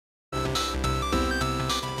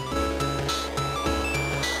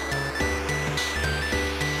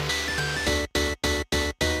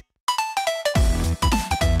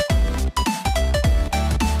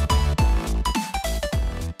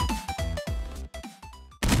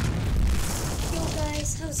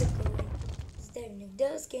guys, how's it going? It's Derek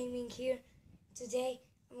Does Gaming here. Today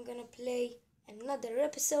I'm gonna play another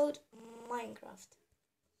episode of Minecraft.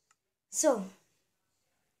 So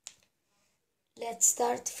let's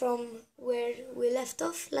start from where we left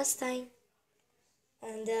off last time.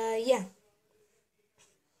 And yeah.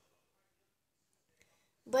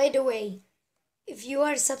 By the way, if you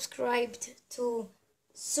are subscribed to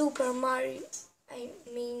Super Mario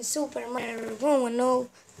 110,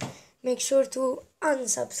 make sure to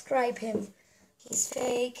unsubscribe him. He's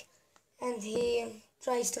fake and he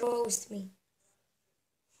tries to roast me.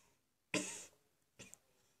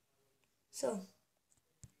 So,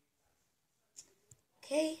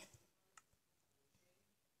 okay.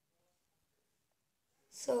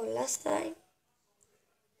 So last time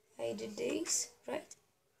I did this, right?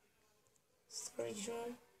 Storage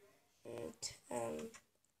room and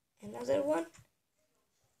another one.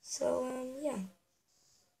 So yeah.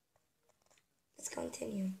 Let's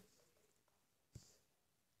continue.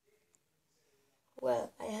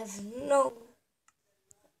 Well, I have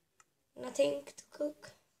nothing to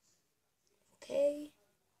cook. Okay.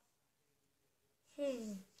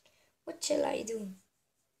 What shall I do?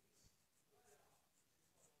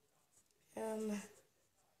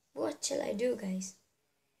 What shall I do, guys?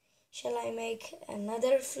 Shall I make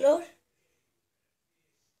another floor?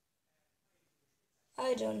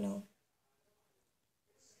 I don't know.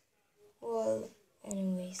 Well,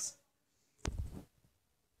 anyways.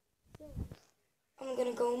 I'm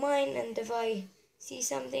gonna go mine, and if I see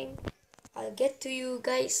something, I'll get to you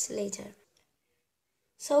guys later.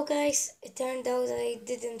 So guys, it turned out I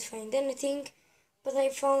didn't find anything, but I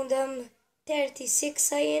found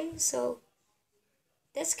 36 iron, so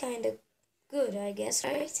that's kind of good, I guess,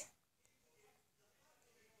 right?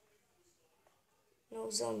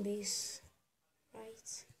 No zombies,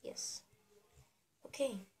 right? Yes.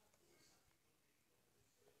 Okay.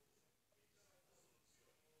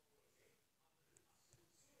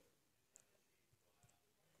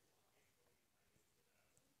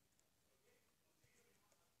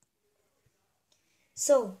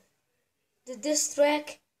 So, the diss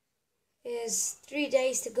track is 3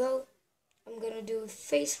 days to go. I'm gonna do a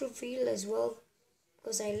face reveal as well,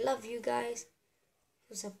 because I love you guys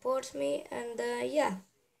who support me, and yeah.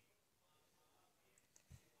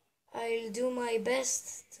 I'll do my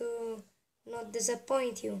best to not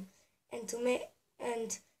disappoint you and to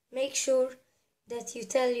make sure that you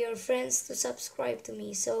tell your friends to subscribe to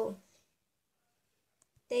me so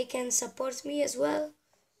they can support me as well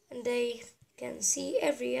and they can see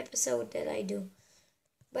every episode that I do.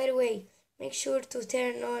 By the way, make sure to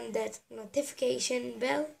turn on that notification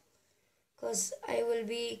bell because I will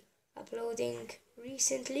be uploading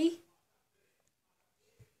recently.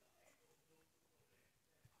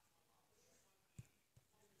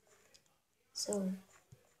 So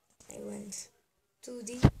I went too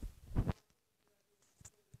deep.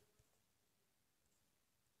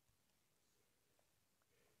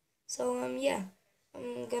 So yeah,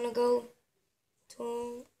 I'm gonna go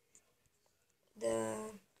to the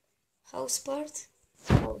house part.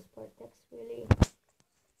 House part, that's really,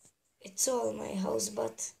 it's all my house,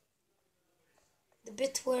 but the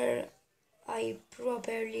bit where I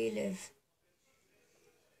properly live,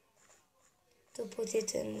 to put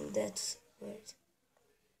it in that word.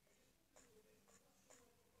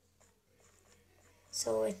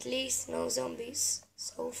 So at least no zombies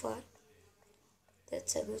so far.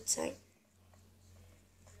 That's a good sign.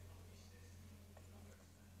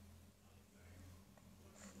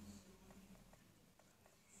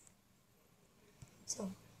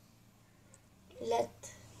 So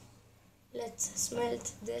let's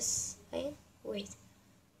smelt this iron. Wait,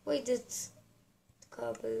 it's the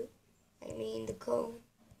cobble. The comb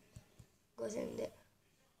goes in there.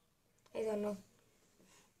 I don't know.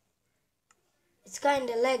 It's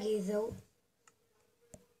kinda laggy though.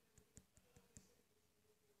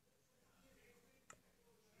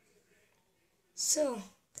 So,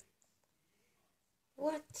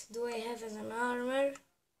 what do I have as an armor?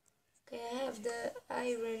 Okay, I have the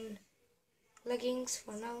iron leggings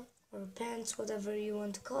for now, or pants, whatever you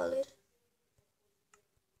want to call it.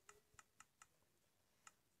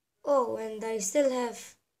 Oh, and I still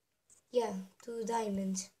have, 2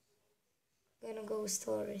 diamonds. Gonna go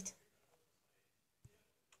store it.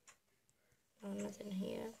 No, not in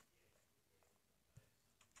here.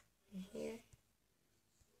 In here.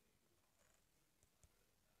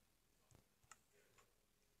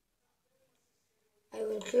 I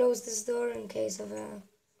will close this door in case of a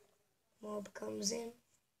mob comes in.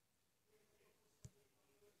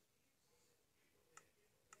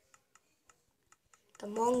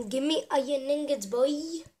 Come on, give me iron ingots,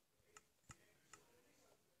 boy.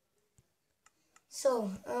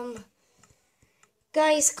 So,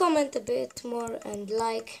 guys, comment a bit more and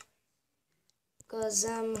like, because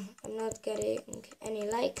I'm not getting any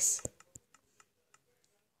likes,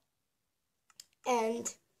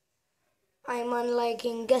 and I'm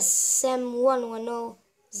unliking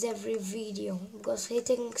SM110's every video because he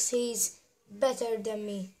thinks he's better than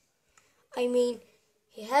me. I mean,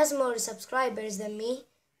 he has more subscribers than me,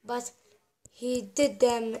 but he did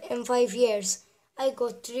them in 5 years. I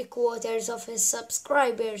got 3/4 of his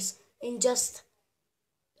subscribers in just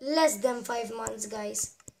less than 5 months,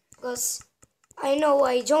 guys. Because I know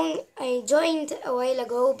I joined a while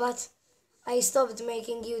ago, but I stopped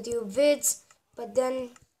making YouTube vids, but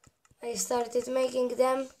then I started making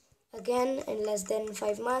them again in less than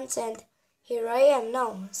 5 months, and here I am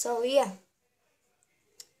now. So yeah,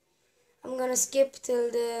 I'm gonna skip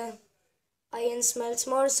till the iron smelts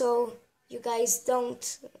more, so you guys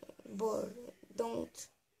don't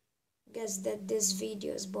guess that this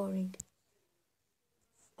video is boring.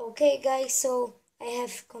 Okay guys, so I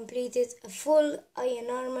have completed a full iron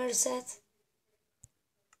armor set,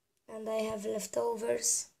 and I have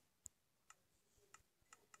leftovers.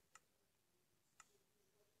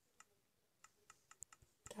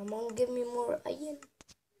 Come on, give me more iron.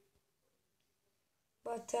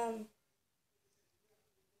 But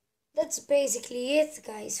that's basically it,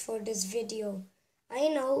 guys, for this video. I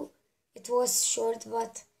know it was short,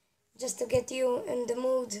 but just to get you in the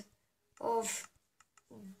mood of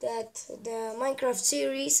that the Minecraft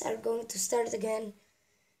series are going to start again.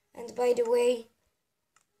 And by the way,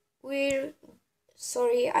 I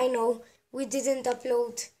know we didn't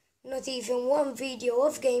upload not even one video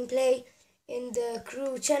of gameplay in the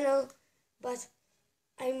crew channel, but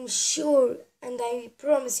I'm sure and I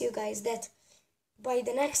promise you guys that by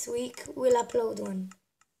the next week we'll upload one.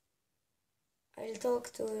 I'll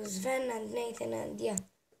talk to Sven and Nathan, and yeah,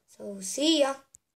 so see ya.